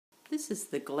This is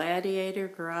the Gladiator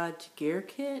Garage Gear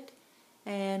Kit,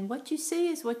 and what you see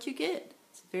is what you get.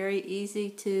 It's very easy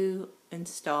to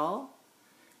install.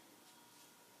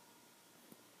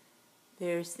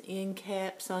 There's the end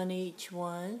caps on each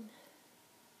one,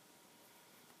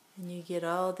 and you get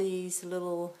all these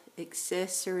little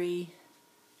accessory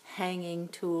hanging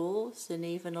tools and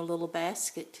even a little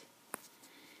basket.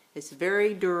 It's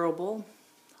very durable,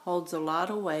 holds a lot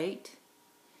of weight.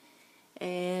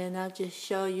 And I'll just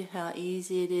show you how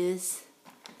easy it is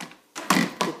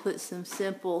to put some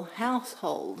simple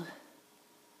household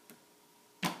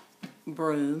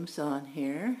brooms on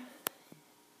here.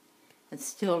 And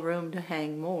still room to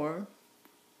hang more.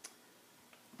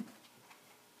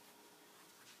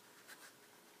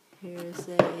 Here's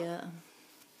a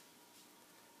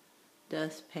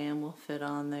dustpan will fit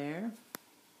on there.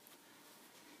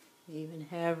 You even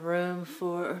have room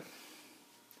for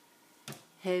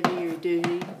heavier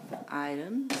duty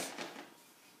items.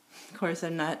 Of course,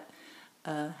 I'm not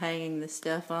hanging the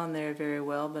stuff on there very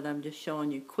well, but I'm just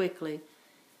showing you quickly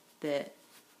that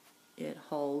it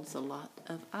holds a lot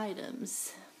of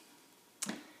items.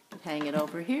 Hang it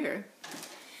over here.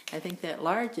 I think that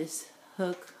largest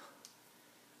hook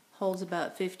holds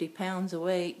about 50 pounds of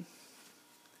weight.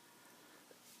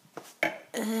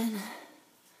 And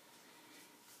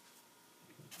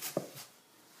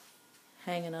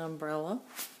hang an umbrella.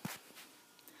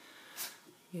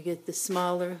 You get the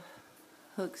smaller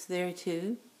hooks there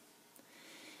too.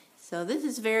 So this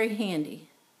is very handy.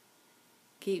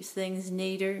 Keeps things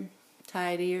neater,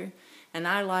 tidier, and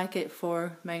I like it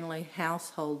for mainly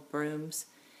household brooms.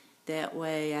 That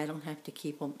way I don't have to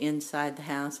keep them inside the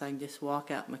house. I can just walk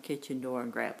out my kitchen door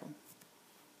and grab them.